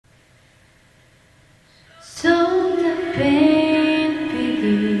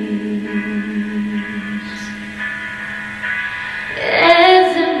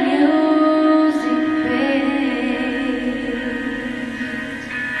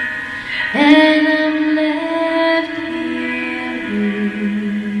and I'm left here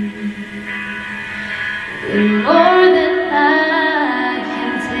blue, with more than I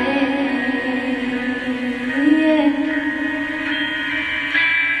can take.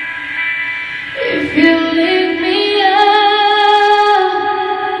 If you leave me up,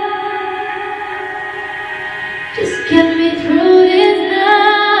 just get me through this night.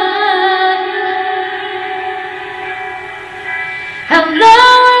 I'll know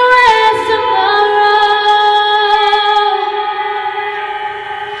I'll rest tomorrow,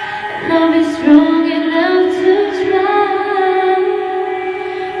 and I'll be strong enough to try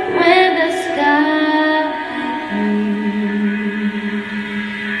when the sky clears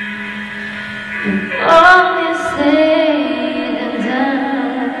and all is said and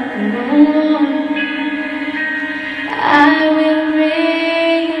done. I will realize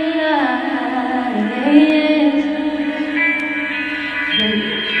that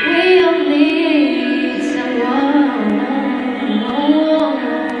we all need someone.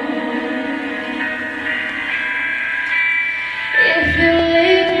 If you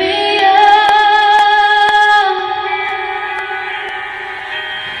leave me up,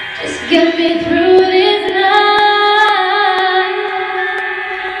 just get me through this night.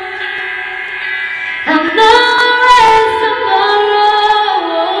 I'll know I'll rest tomorrow,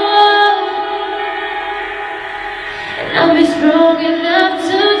 and I'll be strong enough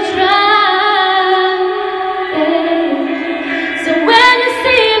to try. So when you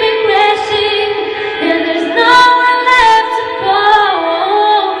see me crashing and there's nowhere left to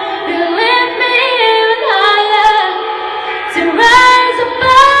fall, you lift me even higher to rise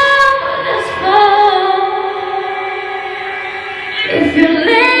above this fall. If you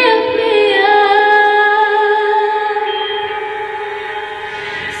lift me up,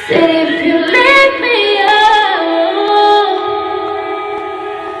 say if you lift me up.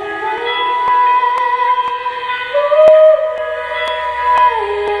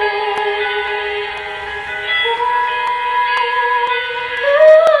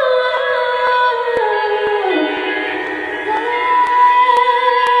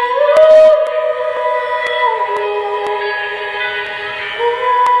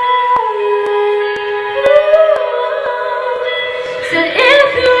 Said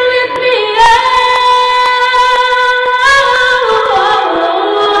if you lift me up,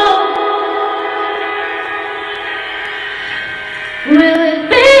 will it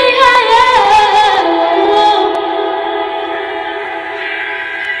be higher?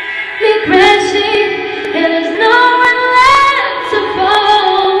 Me crashing and there's nowhere left to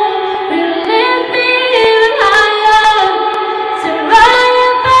fall. Will lift me even higher to rise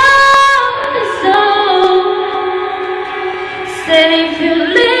above the soul. Said if you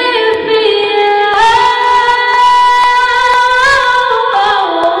leave me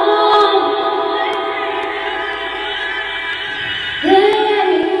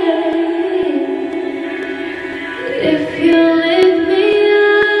if you leave